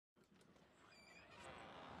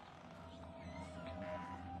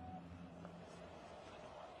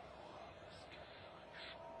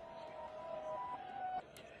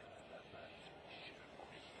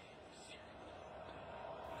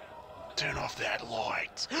turn off that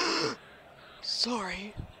light.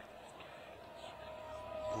 Sorry.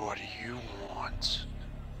 What do you want?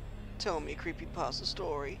 Tell me a creepypasta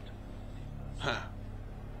story. Huh.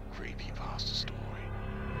 Creepypasta story.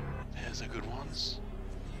 There's the good ones,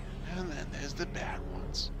 and then there's the bad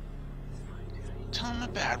ones. Tell them the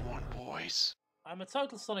bad one, boys. I'm a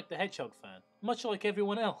total Sonic the Hedgehog fan, much like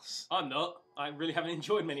everyone else. I'm not. I really haven't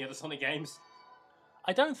enjoyed many of the Sonic games.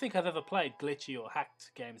 I don't think I've ever played glitchy or hacked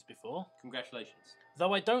games before. Congratulations.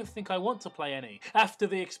 Though I don't think I want to play any, after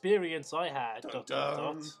the experience I had.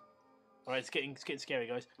 Alright, it's getting scary,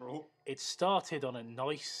 guys. Oh. It started on a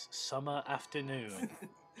nice summer afternoon.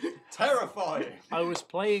 Terrifying! I was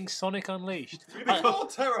playing Sonic Unleashed. More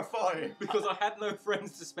terrifying! Because I had no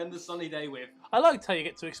friends to spend the sunny day with. I liked how you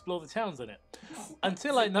get to explore the towns in it.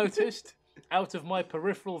 Until I noticed, out of my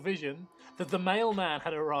peripheral vision, that the mailman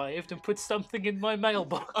had arrived and put something in my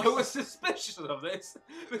mailbox. I was suspicious of this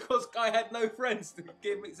because I had no friends to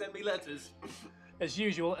send me letters. As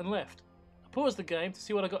usual, and left. I paused the game to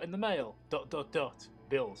see what I got in the mail. ...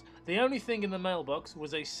 Bills. The only thing in the mailbox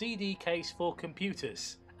was a CD case for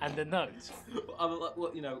computers and a note.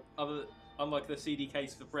 Unlike the CD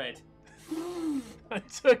case for bread. I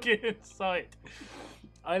took it in sight.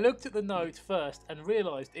 I looked at the note first and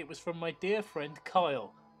realised it was from my dear friend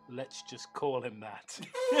Kyle. Let's just call him that.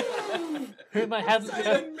 Whom I hadn't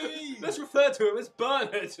heard. Let's refer to him as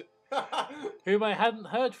Bernard. Whom I hadn't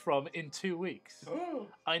heard from in 2 weeks.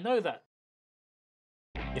 I know that.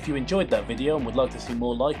 If you enjoyed that video and would like to see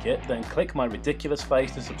more like it, then click my ridiculous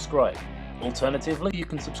face to subscribe. Alternatively, you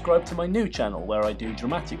can subscribe to my new channel where I do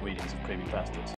dramatic readings of creepypastas.